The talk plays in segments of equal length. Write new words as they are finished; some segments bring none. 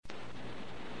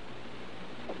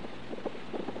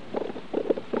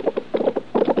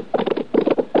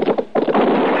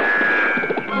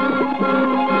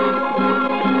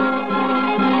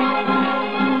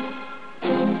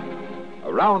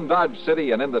around Dodge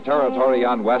City and in the territory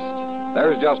on West,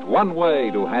 there's just one way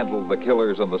to handle the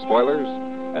killers and the spoilers,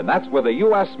 and that's with a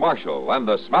U.S. Marshal and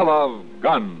the smell of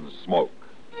gun smoke.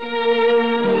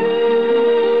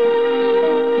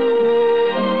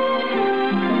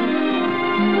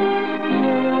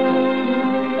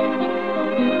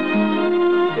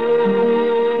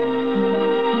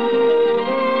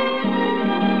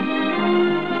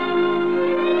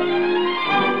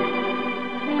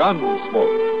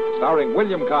 Gunsmoke, starring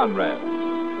William Conrad,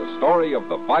 the story of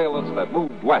the violence that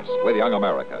moved west with young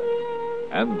America,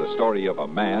 and the story of a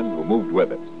man who moved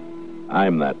with it.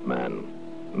 I'm that man,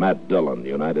 Matt Dillon,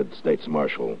 United States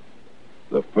Marshal.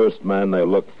 The first man they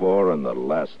look for and the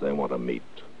last they want to meet.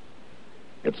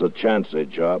 It's a chancy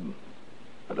job,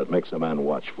 and it makes a man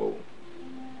watchful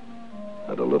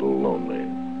and a little lonely.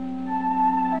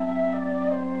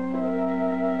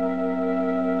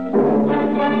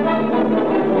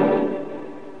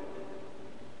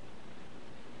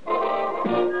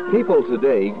 People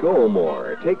today go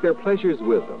more, take their pleasures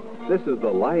with them. This is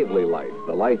the lively life,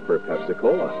 the life for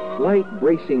Pepsi-Cola. Light,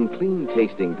 bracing,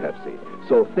 clean-tasting Pepsi.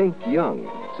 So think young.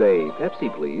 Say, Pepsi,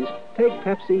 please. Take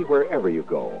Pepsi wherever you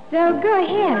go. So go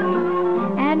ahead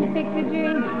and fix a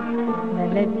drink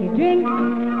that lets you drink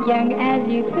young as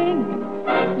you think.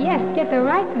 Yes, get the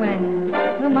right one,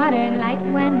 the modern light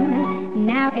one.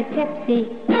 Now it's Pepsi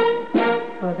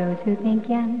for those who think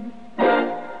young.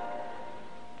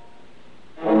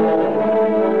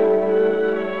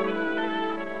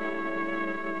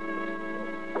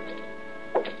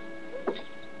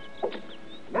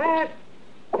 Matt!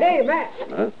 Hey, Matt!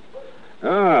 Huh?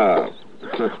 Oh.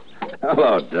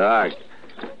 Hello, Doc.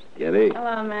 Kitty.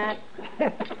 Hello, Matt.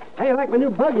 How you like my new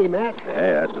buggy, Matt?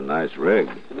 Hey, that's a nice rig.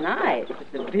 Nice.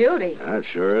 It's a beauty. That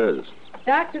sure is.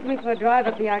 Doc took me for a drive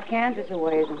up the Arkansas a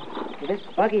ways, and this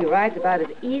buggy rides about as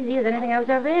easy as anything I was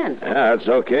ever in. Yeah, that's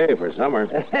okay for summer.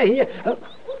 Yeah.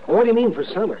 What do you mean for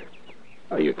summer?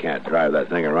 Oh, you can't drive that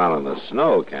thing around in the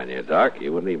snow, can you, Doc?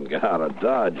 You wouldn't even get out of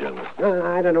Dodge in it.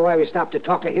 I don't know why we stopped to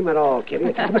talk to him at all,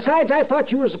 Kitty. Besides, I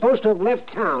thought you were supposed to have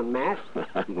left town, Matt.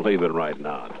 I'm leaving right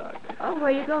now, Doc. Oh, where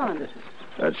are you going?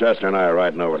 Chester and I are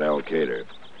riding over to Elkader.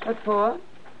 What for?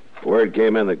 Word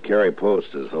came in that Kerry Post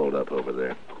is holed up over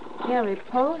there. Kerry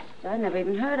Post? I never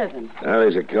even heard of him.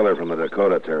 He's a killer from the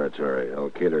Dakota Territory.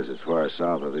 Elkader's as far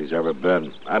south as he's ever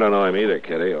been. I don't know him either,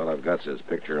 Kitty. All I've got's his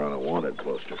picture on a wanted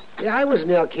poster. Yeah, I was in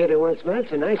Elkader once, Matt.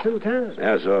 It's a nice little town.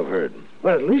 Yeah, so I've heard.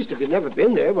 Well, at least if you've never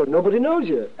been there, well, nobody knows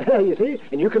you. You see?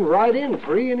 And you can ride in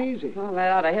free and easy. Well,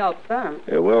 that ought to help some.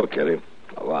 It will, Kitty.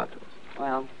 A lot.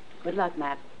 Well, good luck,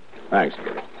 Matt. Thanks,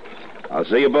 Kitty. I'll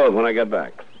see you both when I get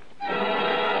back.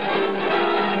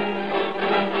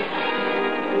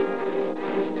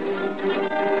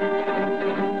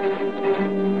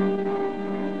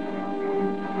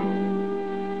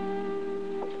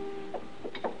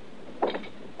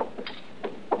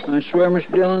 I swear,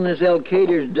 Mr. Dillon, this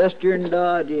Elkader's dustier than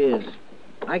Dodge is.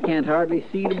 I can't hardly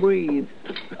see to breathe.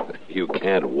 You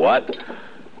can't what?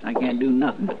 I can't do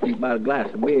nothing but think about a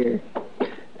glass of beer.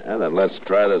 Yeah, then let's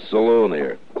try the saloon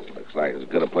here. Looks like as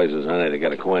good a place as any to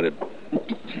get acquainted.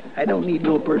 I don't need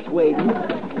no persuading.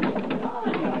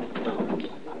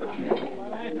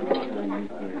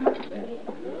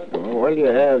 Well, what do you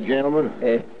have,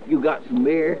 gentlemen? You got some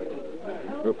beer?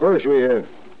 Well, first we have.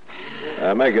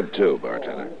 Make it 2,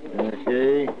 bartender.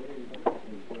 Okay.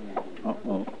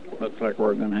 Uh-oh. Looks like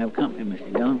we're going to have company,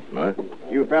 Mr. Dillon. What?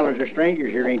 You fellas are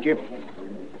strangers here, ain't you?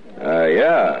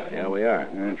 Yeah, we are.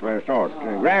 That's what I thought.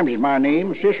 Grimes is my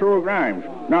name, Cicero Grimes.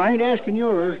 Now, I ain't asking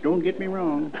yours. Don't get me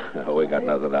wrong. We got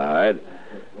nothing to hide.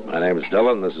 My name's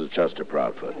Dillon. This is Chester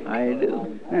Proudfoot. I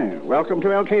do. Welcome to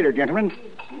Elkader, gentlemen.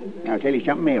 I'll tell you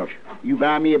something else. You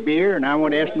buy me a beer, and I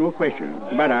won't ask no questions.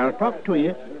 But I'll talk to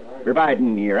you.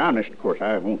 Providing you're honest, of course.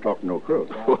 I won't talk to no crook.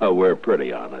 Well, we're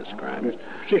pretty honest, Grimes.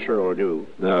 Cicero will do.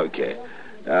 Okay.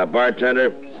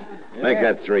 Bartender, make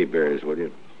that 3 beers, will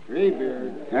you? 3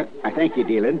 beers. I thank you,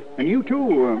 Dillon. And you too,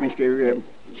 Mr.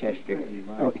 Chester.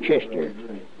 Oh, Chester.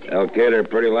 Elkader,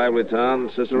 pretty lively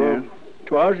town, Cicero? Yeah.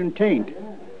 'Twas and tain't.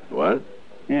 What?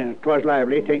 Yeah, 'twas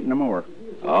lively, tain't no more.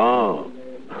 Oh.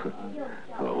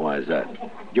 Well, why is that?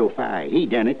 Joe Fye, he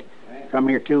done it. Come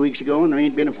here 2 weeks ago, and there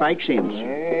ain't been a fight since.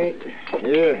 Right.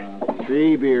 Here,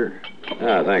 3 beer.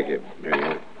 Thank you. Here you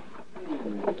are.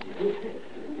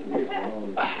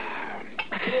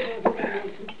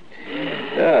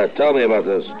 Tell me about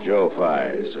this Joe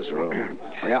Fye, Cicero.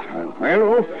 Yeah,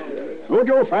 well,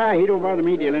 Joe Fye, he don't bother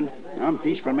me, Dillon. I'm a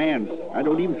peaceful man. I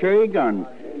don't even carry a gun.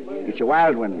 It's the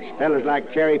wild ones, fellas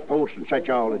like Kerry Post and such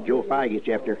all that Joe Fye gets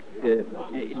after.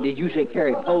 Did you say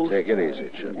Kerry Post? Take it easy,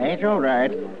 Chip. That's all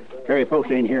right. Kerry Post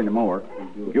ain't here no more.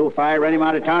 Joe Fye ran him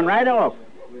out of town right off.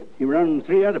 He run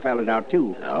 3 other fellas out,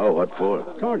 too. Oh, what for?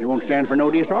 Because he won't stand for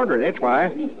no disorder, that's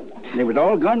why. They was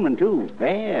all gunmen, too.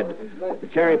 Bad. The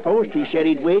Cherry Post, he said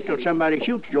he'd wait till somebody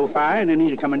shoots Joe Fye, and then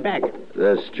he's coming back.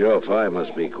 This Joe Fye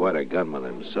must be quite a gunman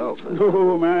himself. Huh?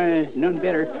 Oh, my, none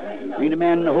better. Ain't a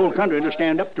man in the whole country to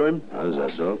stand up to him. Oh, is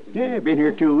that so? Yeah, been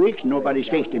here 2 weeks, and nobody's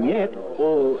faced him yet.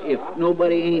 Oh, if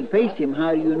nobody ain't faced him,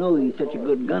 how do you know he's such a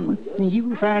good gunman?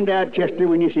 You'll find out, Chester,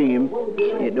 when you see him.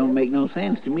 It don't make no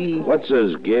sense to me. What's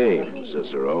his game,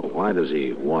 Cicero? Why does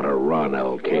he want to run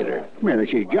El Cater? Well,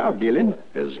 it's his job, Dillon.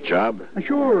 His job?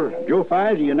 Sure. Joe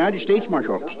Fye's a United States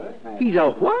Marshal. He's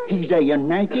a what? He's a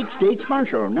United States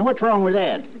Marshal. Now, what's wrong with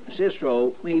that?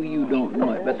 Cicero, maybe you don't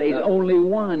know it, but there's only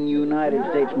one United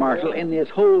States Marshal in this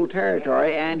whole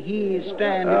territory, and he's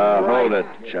standing right... Hold it,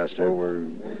 Chester.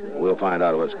 We'll find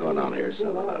out what's going on here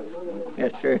soon enough.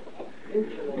 Yes, sir.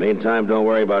 Meantime, don't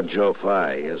worry about Joe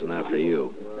Fye. He isn't after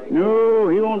you. No,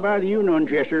 he won't bother you none,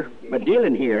 Chester. But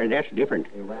Dillon here, that's different.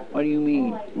 What do you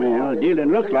mean? Well,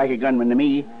 Dillon looks like a gunman to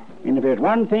me. And if there's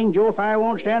one thing Joe Fye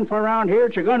won't stand for around here,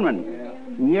 it's a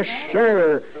gunman. Yes,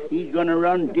 sir. He's going to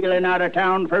run Dillon out of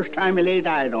town first time he lays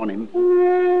eyes on him.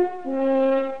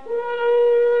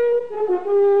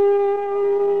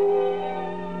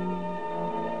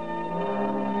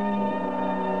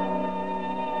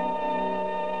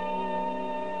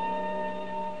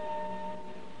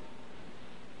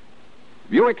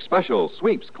 Buick Special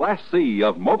sweeps Class C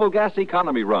of Mobile Gas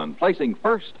Economy Run, placing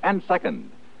first and second.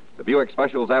 The Buick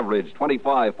Specials averaged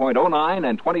 25.09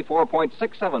 and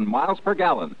 24.67 miles per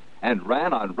gallon and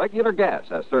ran on regular gas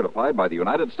as certified by the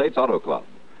United States Auto Club.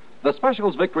 The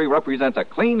Specials victory represents a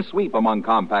clean sweep among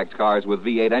compact cars with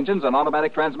V8 engines and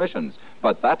automatic transmissions.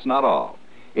 But that's not all.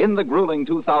 In the grueling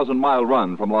 2,000-mile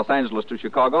run from Los Angeles to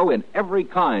Chicago in every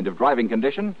kind of driving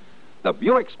condition, the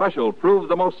Buick Special proved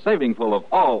the most savingful of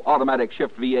all automatic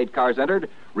shift V8 cars entered,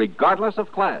 regardless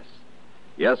of class.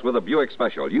 Yes, with a Buick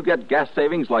Special, you get gas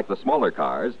savings like the smaller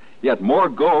cars, yet more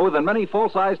go than many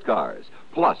full-sized cars,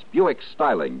 plus Buick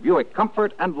styling, Buick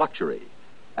comfort, and luxury.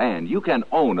 And you can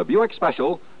own a Buick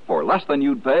Special for less than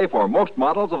you'd pay for most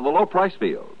models of the low-price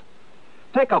field.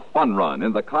 Take a fun run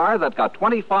in the car that got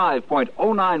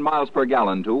 25.09 miles per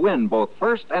gallon to win both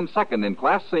first and second in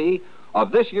Class C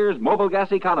of this year's Mobile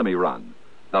Gas Economy Run.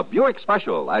 The Buick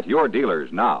Special at your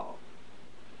dealers now.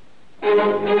 You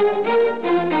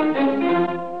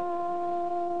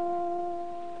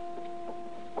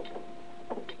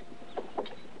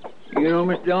know,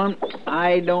 Mr. Dillon,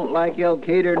 I don't like El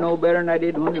Cater no better than I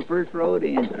did when we first rode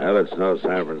in. Well, it's no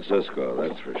San Francisco,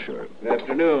 that's for sure. Good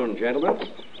afternoon, gentlemen.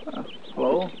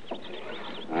 Hello?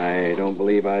 I don't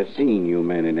believe I've seen you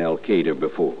men in El Cater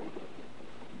before.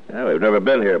 Yeah, we've never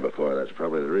been here before. That's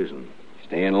probably the reason.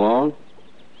 Staying long?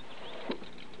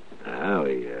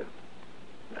 We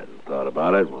hadn't thought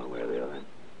about it one way or the other.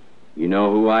 You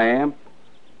know who I am?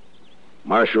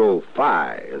 Marshal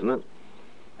Fye, isn't it?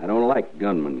 I don't like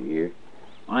gunmen here.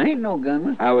 I ain't no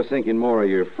gunman. I was thinking more of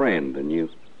your friend than you.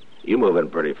 You moving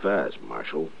pretty fast,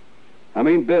 Marshal. I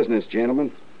mean business,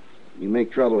 gentlemen. You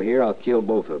make trouble here, I'll kill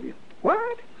both of you.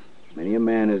 What? Many a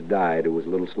man has died who was a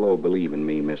little slow believing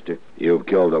me, mister. You've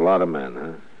killed a lot of men,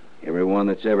 huh? Everyone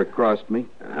that's ever crossed me.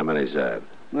 How many's that?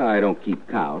 Well, I don't keep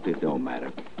count. It don't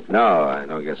matter. No, I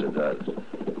don't guess it does.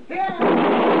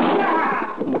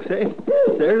 Oh, say,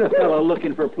 there's a fellow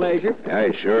looking for pleasure. Yeah,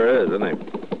 he sure is, isn't he?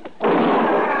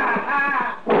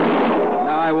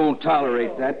 Now, I won't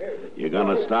tolerate that. You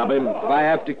gonna stop him? If I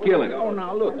have to kill him. Oh,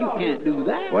 now, look, you can't do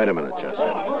that. Wait a minute,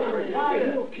 Chester.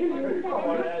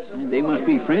 They must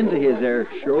be friends of his. They're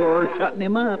sure shutting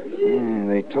him up. Yeah,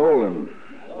 they told him.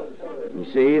 You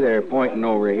see, they're pointing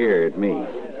over here at me.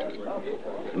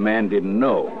 The man didn't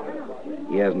know.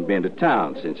 He hasn't been to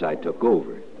town since I took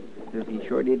over. He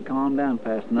sure did calm down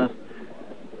fast enough.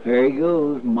 There he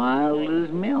goes, mild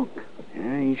as milk.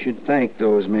 Yeah, you should thank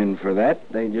those men for that.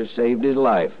 They just saved his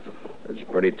life. It's a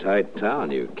pretty tight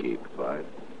town you keep, Fye.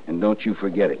 And don't you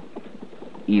forget it.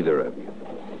 Either of you.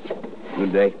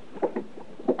 Good day.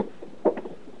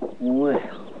 Well,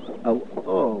 of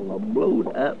all the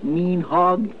blowed-up, mean,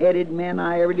 hog-headed men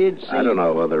I ever did see. I don't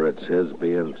know whether it's his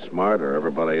being smart or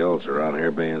everybody else around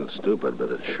here being stupid,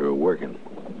 but it's sure working.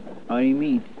 What do you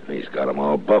mean? He's got them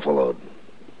all buffaloed.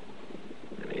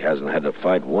 And he hasn't had to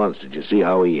fight once. Did you see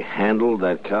how he handled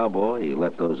that cowboy? He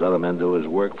let those other men do his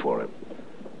work for him.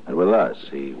 And with us,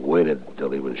 he waited till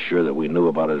he was sure that we knew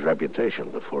about his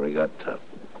reputation before he got tough.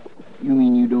 You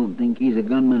mean you don't think he's a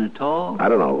gunman at all? I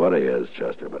don't know what he is,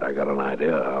 Chester, but I got an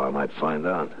idea how I might find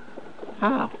out.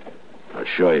 How? I'll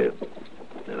show you.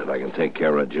 And if I can take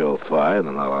care of Joe Fye,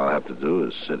 then all I'll have to do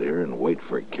is sit here and wait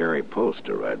for Carrie Post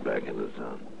to ride back into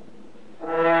town.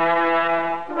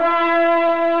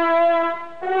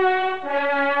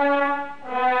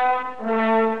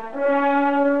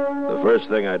 The first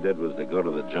thing I did was to go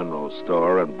to the general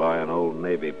store and buy an old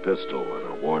Navy pistol and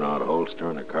a worn-out holster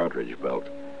and a cartridge belt.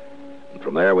 And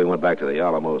from there, we went back to the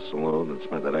Alamo Saloon and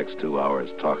spent the next 2 hours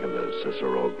talking to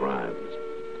Cicero Grimes.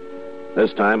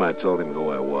 This time, I told him who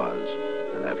I was,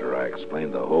 and after I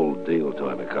explained the whole deal to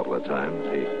him a couple of times,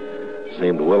 he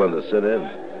seemed willing to sit in.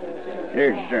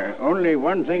 There's only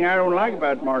one thing I don't like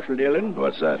about Marshal Dillon.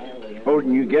 What's that?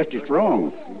 Supposing you guessed it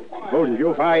wrong. Supposing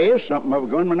Joe Fye is something of a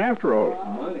gunman after all.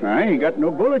 I ain't got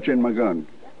no bullets in my gun.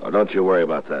 Oh, don't you worry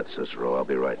about that, Cicero. I'll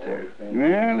be right there.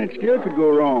 Well, it still could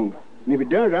go wrong. And if it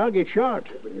does, I'll get shot.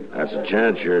 That's a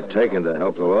chance you're taking to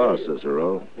help the law,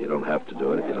 Cicero. You don't have to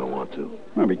do it if you don't want to.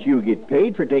 Well, but you get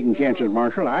paid for taking chances,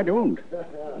 Marshal. I don't.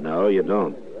 No, you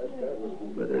don't.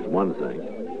 But there's one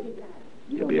thing.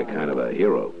 You'll be a kind of a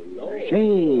hero.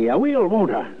 Say, I will,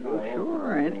 won't I?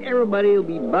 Sure, and everybody will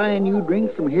be buying you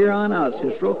drinks from here on out,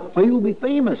 Cicero. Well, you'll be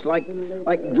famous, like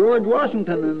George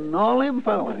Washington and all them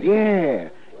fellas. Yeah.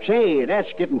 Say,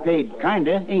 that's getting paid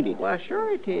kinda, ain't it? Well,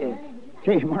 sure it is.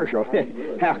 Say, Marshal,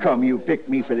 how come you picked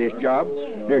me for this job?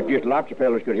 There's just lots of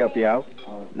fellas could help you out.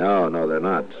 No, they're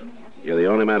not. You're the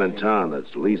only man in town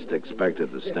that's least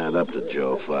expected to stand up to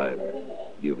Joe Fye.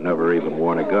 You've never even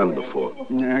worn a gun before.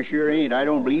 I sure ain't. I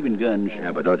don't believe in guns.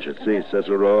 Yeah, but don't you see,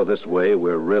 Cicero, this way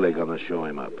we're really going to show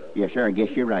him up. Yes, sir, I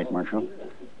guess you're right, Marshal.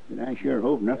 But I sure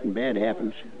hope nothing bad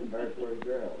happens.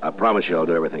 I promise you I'll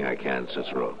do everything I can,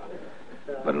 Cicero.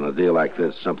 But in a deal like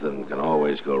this, something can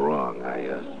always go wrong.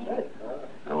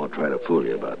 I won't try to fool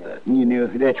you about that. You know,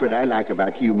 that's what I like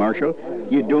about you, Marshal.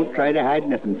 You don't try to hide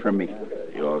nothing from me.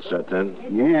 You all set then?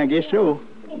 Yeah, I guess so.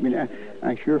 I mean,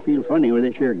 I sure feel funny with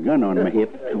this here gun on my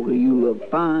hip. Well, you look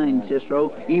fine,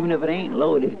 Cicero, even if it ain't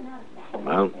loaded.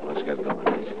 Well, let's get going.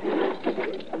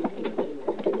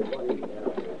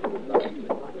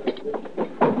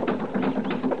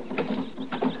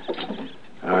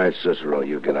 All right, Cicero,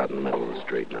 you get out in the middle of the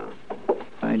street now.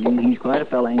 He's quite a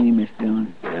fella, ain't he, Mr.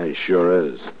 Dillon? Yeah, he sure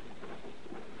is.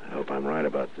 I hope I'm right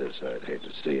about this. I'd hate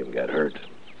to see him get hurt.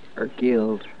 Or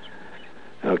killed.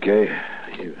 Okay,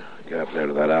 you get up there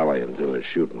to that alley and do his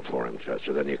shooting for him,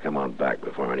 Chester. Then you come on back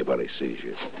before anybody sees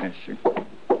you. Yes, sir.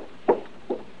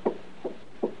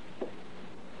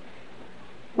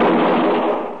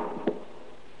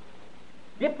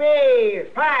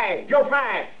 Yippee! Fye! Joe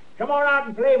Fye! Come on out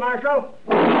and play, Marshal.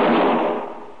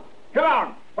 Come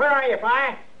on. Where are you,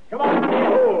 Fye? Come on out of the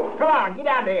hole. Come on, get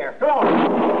out there. Come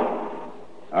on.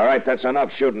 All right, that's enough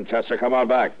shooting, Chester. Come on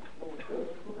back.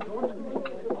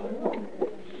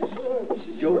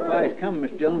 Joe Fye's coming,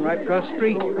 Mr. Dillon, right across the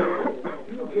street.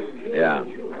 Yeah.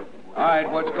 All right,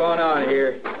 what's going on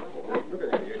here? What's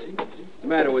the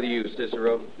matter with you,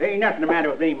 Cicero? There ain't nothing the matter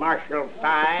with me, Marshal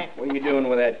Fye. What are you doing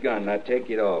with that gun? Now take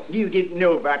it off. You didn't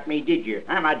know about me, did you?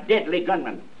 I'm a deadly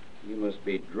gunman. You must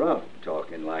be drunk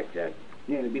talking like that.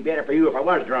 Yeah, it'd be better for you if I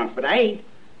was drunk, but I ain't.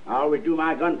 I always do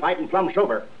my gunfighting plumb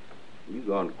sober. You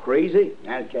gone crazy?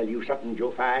 I'll tell you something,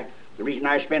 Joe Fye. The reason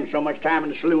I spend so much time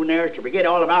in the saloon there is to forget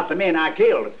all about the men I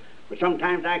killed. But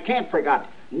sometimes I can't forget.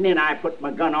 And then I put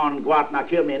my gun on and go out and I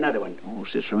kill me another one. Oh,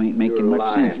 Cicero ain't making You're much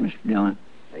lying. sense, Mr. Dillon.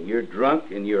 Now, you're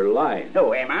drunk and you're lying.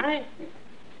 So am I?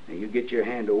 Now, you get your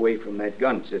hand away from that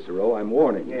gun, Cicero. I'm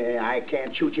warning you. Yeah, I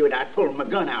can't shoot you without pulling my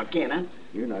gun out, can I?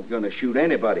 You're not going to shoot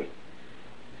anybody.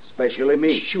 Especially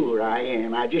me. Sure I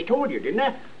am. I just told you, didn't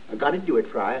I? I got to do it,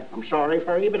 Fry. I'm sorry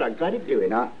for you, but I got to do it.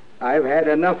 Now, I've had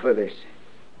enough of this.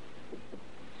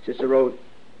 Cicero,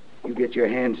 you get your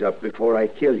hands up before I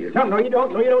kill you. No, you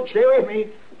don't. No, you don't. Stay away from me.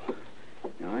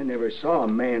 Now, I never saw a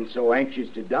man so anxious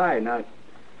to die. Now,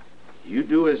 you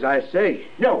do as I say.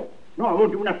 No, I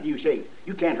won't do nothing you say.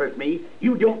 You can't hurt me.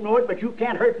 You don't know it, but you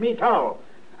can't hurt me at all.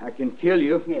 I can kill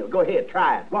you. Yeah, go ahead.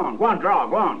 Try it. Go on, draw.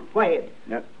 Go on. Go ahead.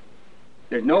 Now,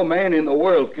 there's no man in the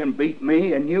world can beat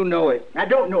me, and you know it. I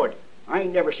don't know it. I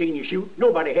ain't never seen you shoot.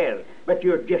 Nobody has. But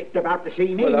you're just about to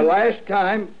see me. For the last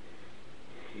time,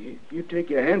 you take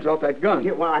your hands off that gun.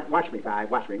 Yeah, well, watch me, Fi.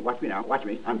 Watch me now. Watch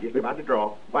me. I'm just about to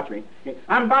draw. Watch me.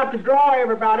 I'm about to draw,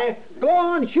 everybody. Go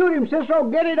on, shoot him, Cicero.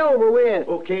 Get it over with.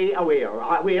 Okay, I will.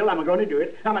 I'm going to do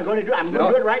it. I'm going to do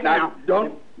it right now.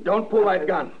 Don't pull that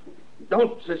gun.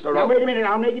 Don't, Cicero. Now, wait a minute.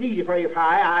 I'll make it easy for you,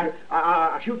 Fi.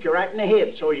 I'll shoot you right in the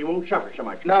head so you won't suffer so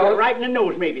much. No. Right in the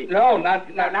nose, maybe. No,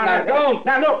 not don't.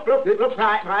 Now, look,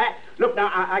 Fi. Look, now,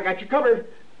 I got you covered.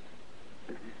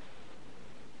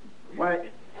 Why,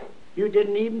 you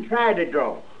didn't even try to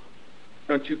draw.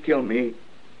 Don't you kill me.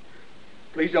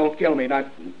 Please don't kill me.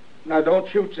 Now, don't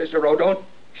shoot, Cicero. Don't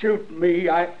shoot me.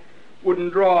 I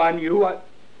wouldn't draw on you.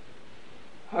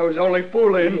 I was only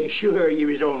fooling. Sure, you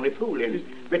was only fooling.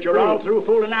 But you're all through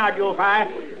fooling now, Joe Fi.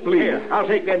 Please. Here, I'll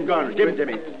take them guns. Give them to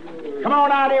me. Come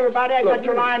on out, everybody. I got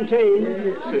your line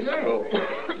too. Cicero.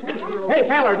 Hey,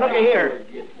 fellas, look here.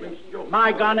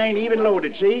 My gun ain't even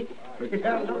loaded, see?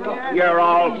 You're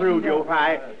all through, Joe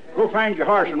Fi. Go find your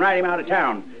horse and ride him out of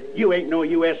town. You ain't no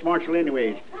U.S. Marshal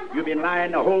anyways. You've been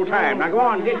lying the whole time. Now go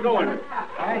on, get going.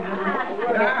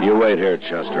 You wait here,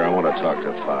 Chester. I want to talk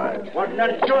to Five. Wasn't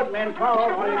that short, man,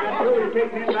 Paul? All you got to do is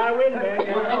take him by the windbag.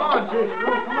 Come on, sister.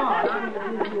 Come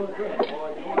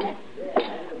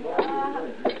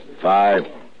on. Five.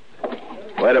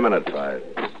 Wait a minute, Five.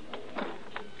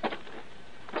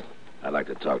 I'd like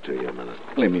to talk to you a minute.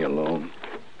 Leave me alone.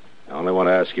 I only want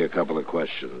to ask you a couple of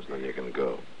questions, then you can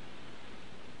go.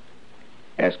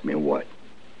 Ask me what?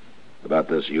 About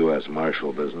this U.S.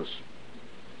 Marshal business.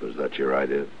 Was that your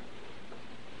idea?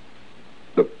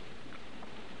 Look,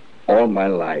 all my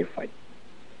life,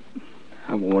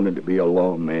 I wanted to be a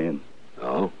lawman.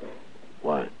 Oh?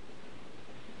 Why?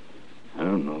 I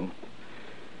don't know.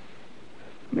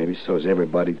 Maybe so's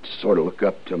everybody sort of look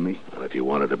up to me. Well, if you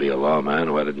wanted to be a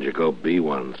lawman, why didn't you go be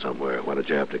one somewhere? Why did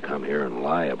you have to come here and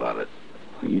lie about it?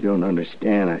 You don't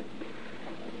understand.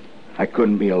 I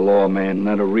couldn't be a lawman,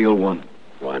 not a real one.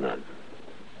 Why not?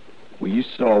 Well, you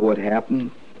saw what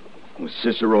happened with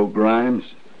Cicero Grimes.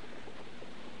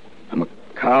 I'm a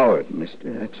coward,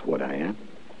 mister. That's what I am.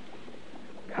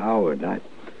 Coward. I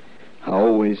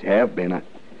always have been.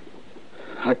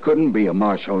 I couldn't be a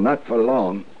marshal, not for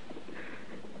long.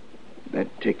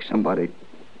 That'd take somebody...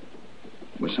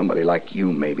 With somebody like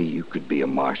you, maybe you could be a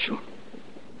marshal.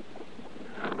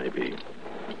 Maybe.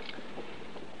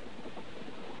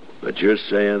 But you're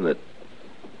saying that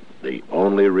the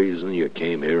only reason you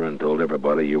came here and told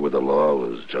everybody you were the law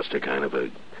was just a kind of a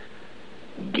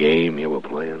game you were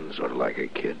playing, sort of like a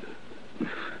kid?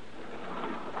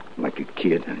 Like a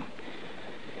kid?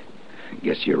 I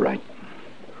guess you're right.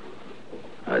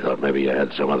 I thought maybe you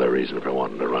had some other reason for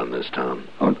wanting to run this town.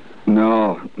 Oh,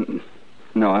 no.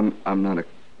 No, I'm not a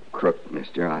crook,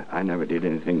 mister. I never did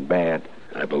anything bad.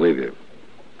 I believe you.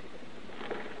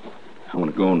 I want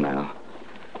to go now.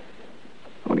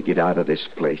 I want to get out of this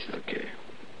place. Okay.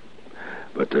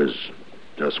 But there's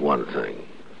just one thing.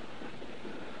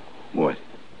 What?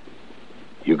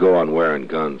 You go on wearing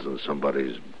guns and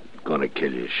somebody's gonna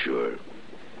kill you, sure.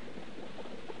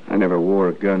 I never wore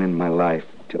a gun in my life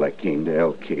till I came to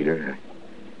Elkader.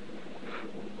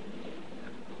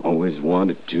 I always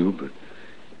wanted to, but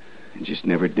I just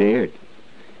never dared.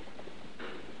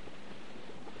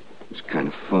 It was kind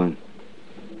of fun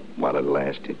while it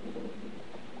lasted.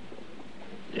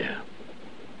 Yeah.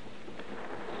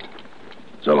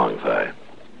 So long, Fi.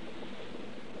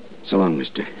 So long,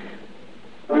 mister.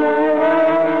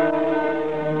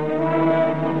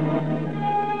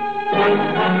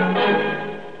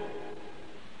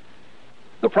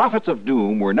 The prophets of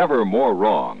doom were never more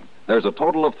wrong. There's a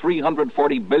total of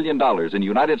 $340 billion in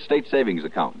United States savings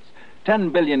accounts.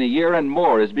 $10 billion a year and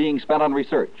more is being spent on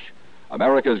research.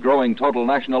 America's growing total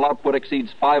national output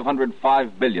exceeds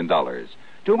 $505 billion.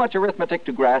 Too much arithmetic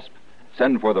to grasp?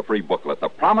 Send for the free booklet, The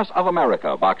Promise of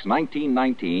America, Box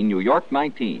 1919, New York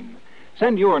 19.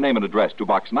 Send your name and address to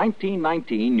Box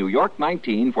 1919, New York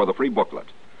 19 for the free booklet.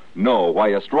 Know why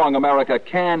a strong America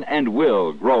can and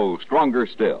will grow stronger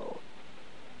still.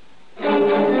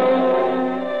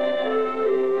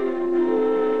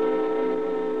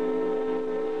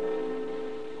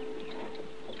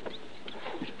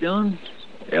 Mr. Dillon?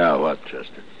 Yeah, what,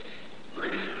 Chester?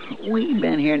 We've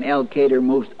been here in Elkader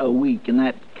most a week, and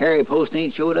that carry post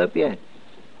ain't showed up yet.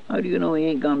 How do you know he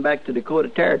ain't gone back to Dakota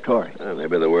Territory?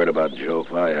 Maybe the word about Joe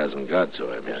Fi hasn't got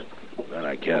to him yet. But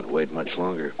I can't wait much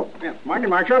longer. Yeah, morning,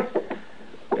 Marshal.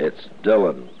 It's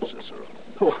Dillon, Cicero.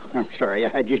 Oh, I'm sorry.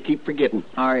 I just keep forgetting.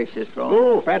 All right, Cicero.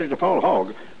 Oh, fat as a fall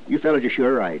hog. You fellas are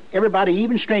sure right. Everybody,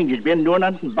 even strangers, been doing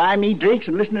nothing but buy me drinks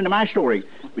and listening to my story.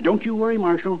 But don't you worry,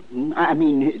 Marshal. I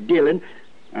mean, Dillon.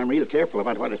 I'm real careful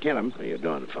about what I tell him. You're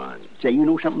doing fine. Say, you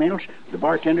know something else? The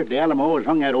bartender at the Alamo has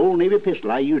hung that old Navy pistol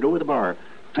I used over the bar.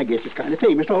 I guess it's kind of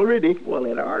famous already. Well,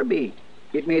 it ought to be.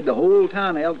 It made the whole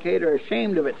town of Elkader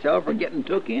ashamed of itself for getting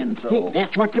took in, so... Hey,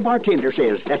 that's what the bartender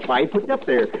says. That's why he put it up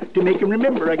there, to make him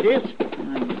remember, I guess.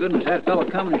 My goodness, that fellow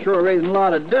coming ashore raising a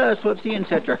lot of dust. What's he in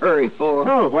such a hurry for?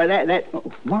 Oh, why,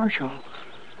 Oh, Marshal.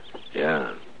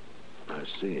 Yeah, I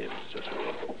see him,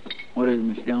 Cicero. What is it,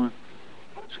 Mr. Dillon?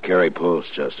 It's Carey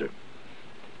Post, Chester.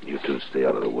 You two stay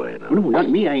out of the way now. No, not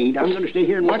me, I ain't. I'm going to stay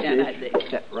here and watch this.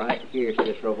 Sit right here,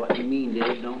 Cicero. What he means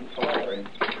is don't follow him.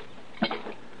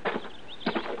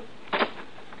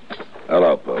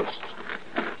 Hello, Post.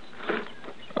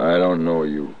 I don't know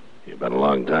you. You've been a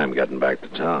long time getting back to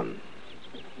town.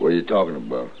 What are you talking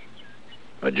about?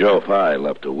 Joe Fye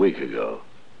left a week ago.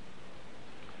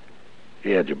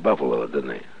 He had your buffalo,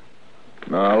 didn't he?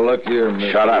 Now, look here,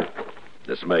 Mr. Shut up.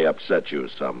 This may upset you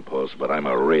some, Post, but I'm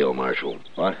a real marshal.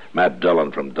 What? Matt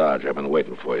Dillon from Dodge. I've been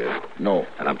waiting for you. No.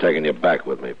 And I'm taking you back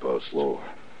with me, Post. Whoa.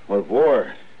 What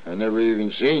for? I never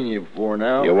even seen you before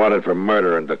now. You're wanted for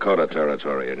murder in Dakota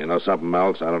Territory. And you know something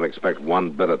else? I don't expect one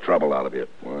bit of trouble out of you.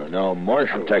 Well, now,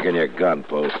 Marshal... I'm taking your gun,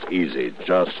 Post. Easy,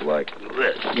 just like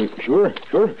this. Sure,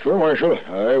 Marshal.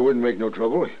 I wouldn't make no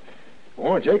trouble. I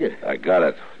want to take it. I got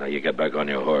it. Now you get back on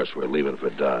your horse. We're leaving for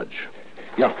Dodge.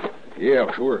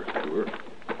 Yeah, sure.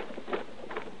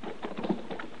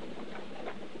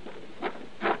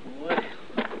 Well,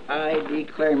 I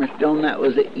declare, Mr. Dillon, that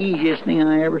was the easiest thing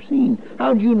I ever seen.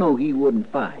 How'd you know he wouldn't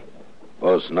fight?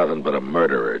 Post's nothing but a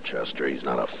murderer, Chester. He's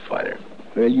not a fighter.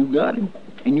 Well, you got him.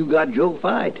 And you got Joe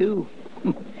Fye, too.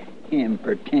 Him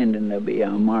pretending to be a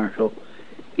marshal.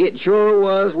 It sure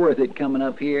was worth it coming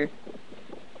up here.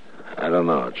 I don't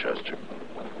know, Chester.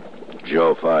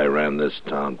 Joe Fye ran this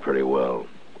town pretty well.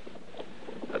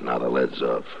 But now the lid's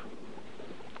off.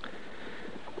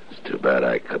 It's too bad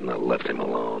I couldn't have left him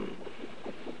alone.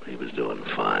 He was doing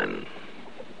fine.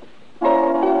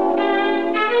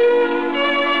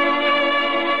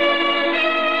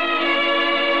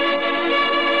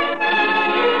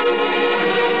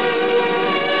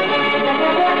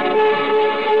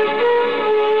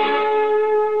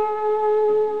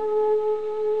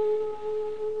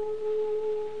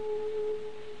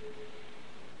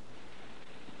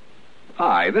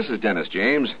 Hi, this is Dennis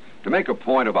James. To make a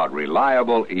point about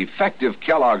reliable, effective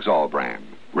Kellogg's All Brand.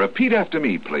 Repeat after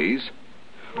me, please.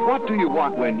 What do you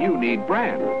want when you need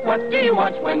brand? What do you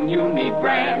want when you need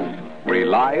brand?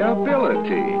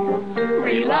 Reliability.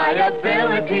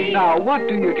 Reliability. Now, what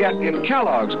do you get in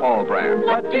Kellogg's All Brand?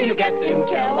 What do you get in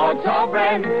Kellogg's All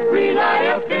Brand?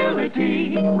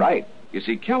 Reliability. Right. You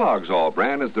see, Kellogg's All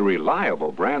Brand is the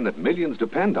reliable brand that millions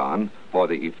depend on for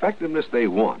the effectiveness they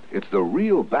want. It's the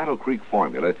real Battle Creek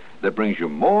formula that brings you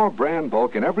more brand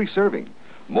bulk in every serving.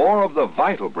 More of the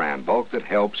vital brand bulk that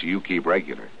helps you keep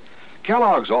regular.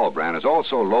 Kellogg's All Brand is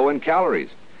also low in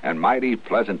calories and mighty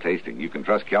pleasant tasting. You can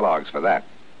trust Kellogg's for that.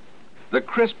 The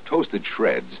crisp toasted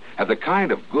shreds have the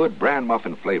kind of good bran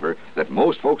muffin flavor that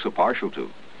most folks are partial to.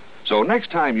 So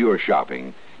next time you're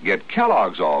shopping, get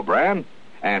Kellogg's All Brand,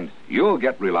 and you'll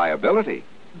get reliability.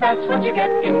 That's what you get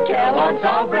in Kellogg's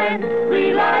All Brand.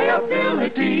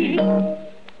 Reliability.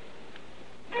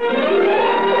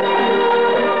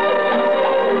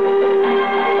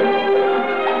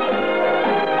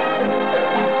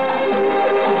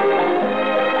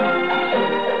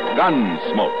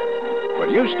 Gunsmoke.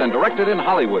 Produced and directed in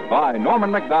Hollywood by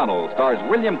Norman Macdonald, stars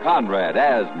William Conrad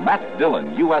as Matt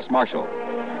Dillon, U.S. Marshal.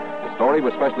 The story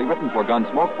was specially written for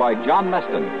Gunsmoke by John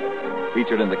Meston.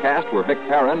 Featured in the cast were Vic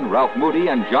Perrin, Ralph Moody,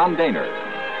 and John Daner.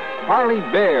 Harley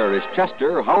Bear is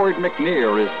Chester, Howard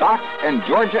McNear is Doc, and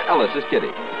Georgia Ellis is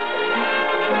Kitty.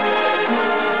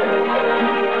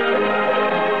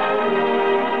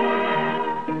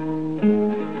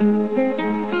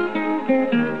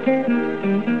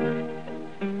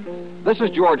 This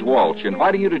is George Walsh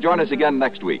inviting you to join us again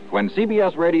next week when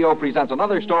CBS Radio presents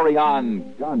another story on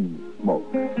Gunsmoke.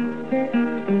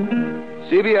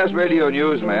 CBS Radio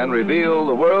newsmen reveal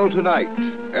the world tonight,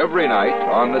 every night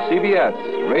on the CBS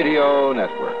Radio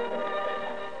Network.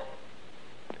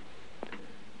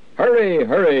 Hurry,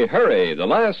 hurry, hurry. The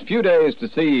last few days to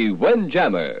see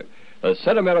Windjammer, a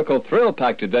sentimental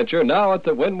thrill-packed adventure now at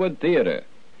the Wynwood Theater.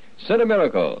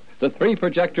 Cinemiracle, the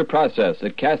three-projector process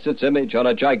that casts its image on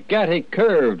a gigantic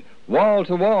curved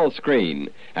wall-to-wall screen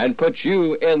and puts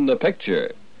you in the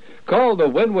picture. Call the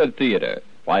Wynwood Theater,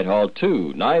 Whitehall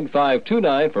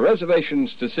 29529 for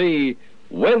reservations to see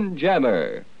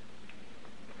Windjammer.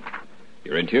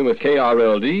 You're in tune with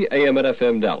KRLD, AM and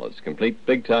FM Dallas, complete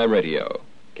big-time radio.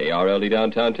 KRLD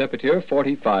downtown temperature,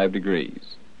 45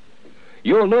 degrees.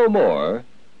 You'll know more,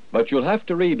 but you'll have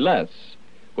to read less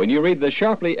when you read the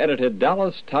sharply edited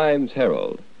Dallas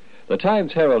Times-Herald. The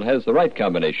Times-Herald has the right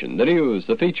combination, the news,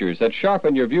 the features that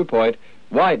sharpen your viewpoint,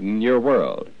 widen your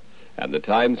world. And the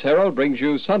Times-Herald brings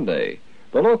you Sunday,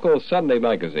 the local Sunday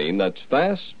magazine that's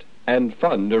fast and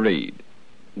fun to read.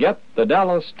 Get the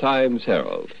Dallas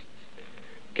Times-Herald.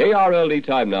 KRLD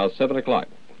time now, 7 o'clock.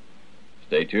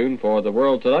 Stay tuned for The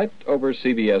World Tonight over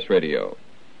CBS Radio.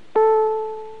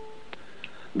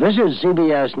 This is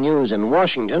CBS News in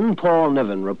Washington. Paul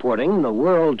Niven reporting The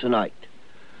World Tonight.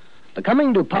 The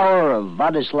coming to power of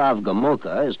Władysław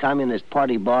Gomułka as Communist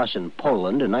Party boss in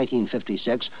Poland in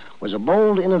 1956 was a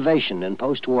bold innovation in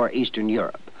post-war Eastern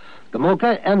Europe.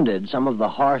 Gomułka ended some of the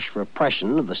harsh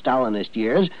repression of the Stalinist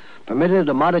years, permitted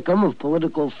a modicum of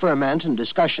political ferment and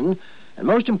discussion, and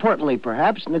most importantly,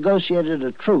 perhaps, negotiated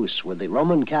a truce with the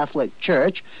Roman Catholic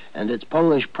Church and its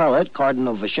Polish prelate,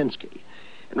 Cardinal Wyszynski.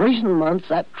 In recent months,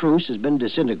 that truce has been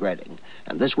disintegrating,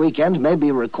 and this weekend may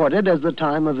be recorded as the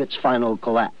time of its final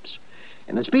collapse.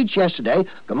 In a speech yesterday,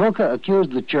 Gomułka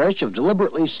accused the Church of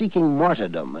deliberately seeking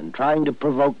martyrdom and trying to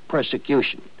provoke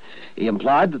persecution. He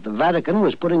implied that the Vatican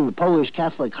was putting the Polish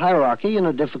Catholic hierarchy in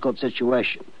a difficult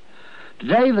situation.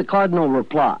 Today, the Cardinal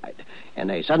replied. In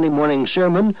a Sunday morning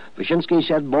sermon, Wyszynski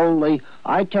said boldly,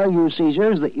 "I tell you,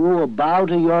 Caesars, that you will bow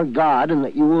to your God and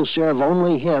that you will serve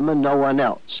only him and no one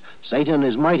else. Satan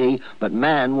is mighty, but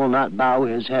man will not bow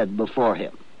his head before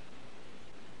him."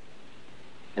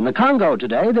 In the Congo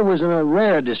today, there was a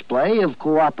rare display of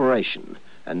cooperation.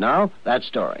 And now, that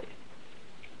story.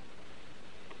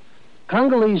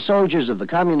 Congolese soldiers of the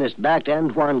communist-backed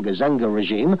Antoine Gizenga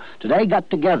regime today got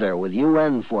together with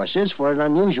UN forces for an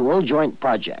unusual joint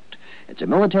project. It's a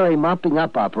military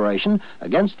mopping-up operation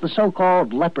against the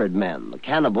so-called leopard men, the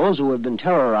cannibals who have been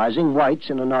terrorizing whites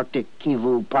in an Arctic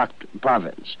Kivu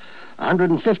province.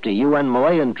 150 UN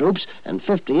Malayan troops and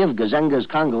 50 of Gizenga's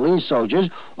Congolese soldiers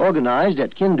organized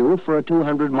at Kindu for a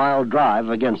 200-mile drive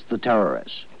against the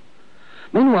terrorists.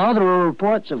 Meanwhile, there are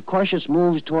reports of cautious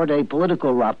moves toward a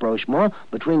political rapprochement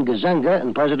between Gizenga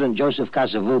and President Joseph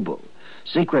Kasavubu.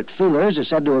 Secret feelers are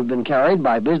said to have been carried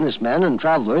by businessmen and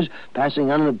travelers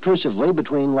passing unobtrusively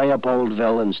between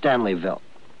Leopoldville and Stanleyville.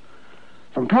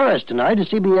 From Paris tonight, a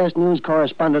CBS News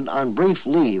correspondent on brief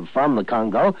leave from the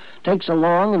Congo takes a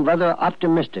long and rather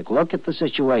optimistic look at the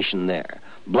situation there.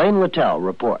 Blaine Littell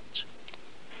reports.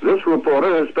 This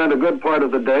reporter has spent a good part of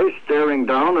the day staring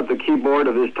down at the keyboard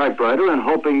of his typewriter and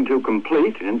hoping to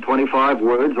complete, in 25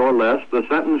 words or less, the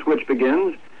sentence which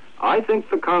begins, "I think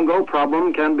the Congo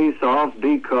problem can be solved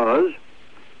because..."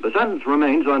 The sentence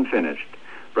remains unfinished.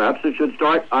 Perhaps it should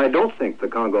start, "I don't think the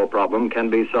Congo problem can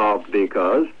be solved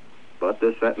because..." But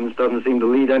this sentence doesn't seem to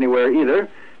lead anywhere either,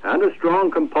 and a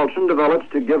strong compulsion develops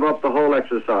to give up the whole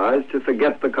exercise, to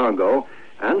forget the Congo,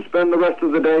 and spend the rest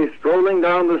of the day strolling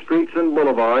down the streets and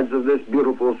boulevards of this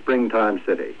beautiful springtime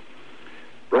city.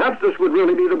 Perhaps this would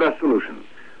really be the best solution,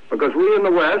 because we in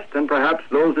the West, and perhaps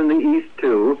those in the East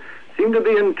too, seem to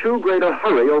be in too great a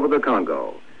hurry over the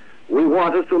Congo. We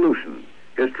want a solution.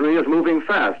 History is moving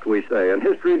fast, we say, and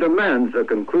history demands a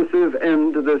conclusive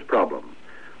end to this problem.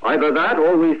 Either that,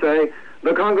 or we say,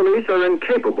 the Congolese are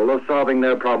incapable of solving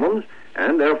their problems,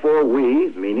 and therefore we,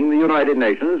 meaning the United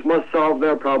Nations, must solve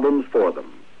their problems for them.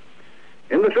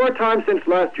 In the short time since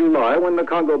last July, when the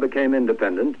Congo became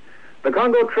independent, the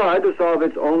Congo tried to solve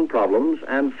its own problems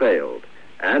and failed.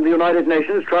 And the United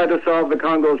Nations tried to solve the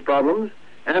Congo's problems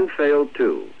and failed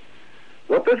too.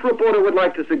 What this reporter would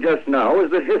like to suggest now is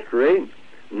that history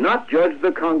not judge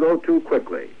the Congo too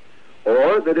quickly,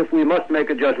 or that if we must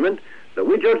make a judgment, that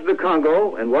we judge the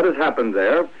Congo and what has happened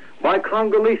there by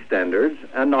Congolese standards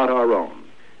and not our own.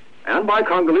 And by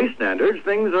Congolese standards,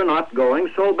 things are not going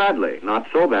so badly, not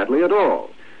so badly at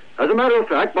all. As a matter of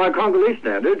fact, by Congolese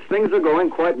standards, things are going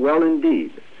quite well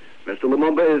indeed. Mr.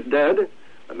 Lumumba is dead.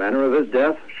 The manner of his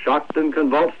death shocked and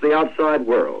convulsed the outside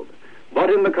world. But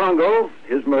in the Congo,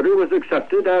 his murder was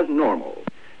accepted as normal,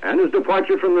 and his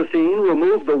departure from the scene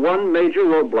removed the one major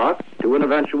roadblock to an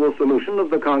eventual solution of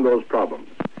the Congo's problems.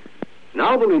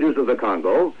 Now the leaders of the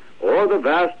Congo, or the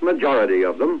vast majority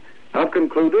of them, have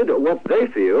concluded what they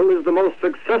feel is the most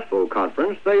successful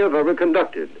conference they have ever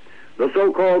conducted, the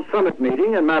so-called summit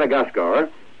meeting in Madagascar,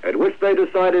 at which they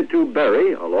decided to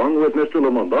bury, along with Mr.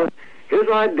 Lumumba, his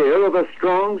idea of a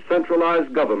strong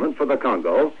centralized government for the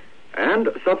Congo and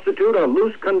substitute a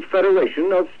loose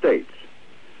confederation of states.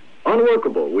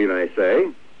 Unworkable, we may say.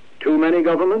 Too many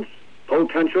governments,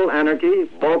 potential anarchy,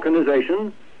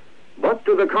 balkanization. But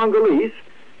to the Congolese,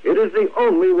 it is the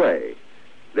only way.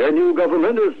 Their new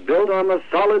government is built on the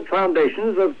solid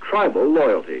foundations of tribal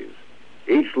loyalties.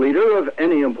 Each leader of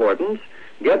any importance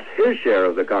gets his share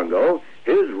of the Congo,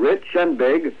 his rich and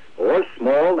big, or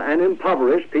small and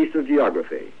impoverished piece of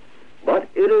geography. But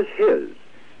it is his,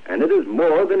 and it is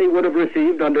more than he would have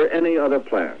received under any other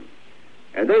plan.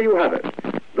 And there you have it,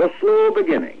 the slow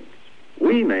beginning.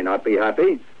 We may not be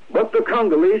happy, but the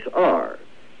Congolese are.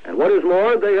 And what is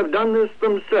more, they have done this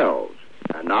themselves,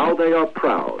 and now they are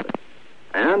proud.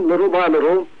 And little by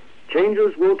little,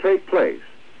 changes will take place.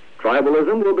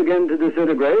 Tribalism will begin to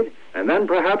disintegrate, and then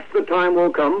perhaps the time will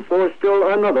come for still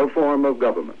another form of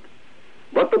government.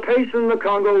 But the pace in the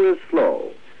Congo is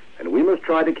slow, and we must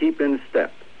try to keep in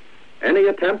step. Any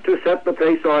attempt to set the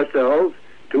pace ourselves,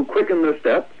 to quicken the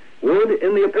step, would,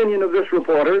 in the opinion of this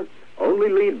reporter, only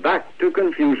lead back to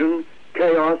confusion,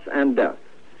 chaos, and death.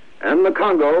 And the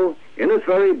Congo, in its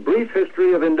very brief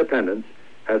history of independence,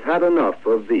 has had enough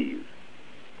of these.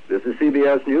 This is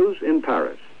CBS News in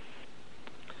Paris.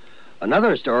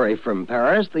 Another story from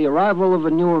Paris, the arrival of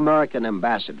a new American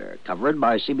ambassador, covered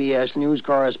by CBS News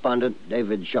correspondent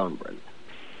David Schoenbrun.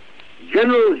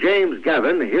 General James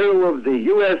Gavin, hero of the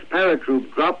U.S.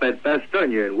 paratroop drop at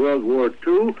Bastogne in World War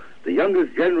II, the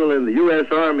youngest general in the U.S.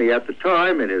 Army at the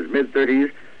time, in his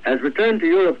mid-30s, has returned to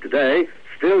Europe today,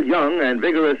 still young and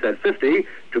vigorous at 50,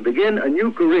 to begin a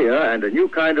new career and a new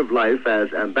kind of life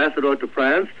as ambassador to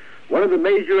France, one of the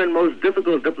major and most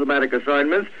difficult diplomatic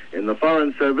assignments in the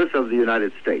foreign service of the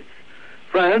United States.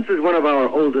 France is one of our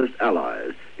oldest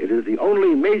allies. It is the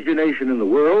only major nation in the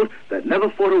world that never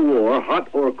fought a war, hot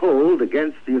or cold,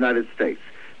 against the United States.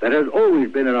 That has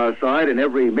always been on our side in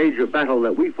every major battle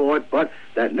that we fought, but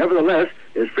that nevertheless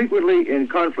is frequently in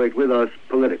conflict with us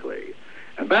politically.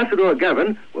 Ambassador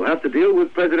Gavin will have to deal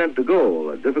with President de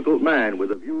Gaulle, a difficult man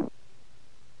with a view...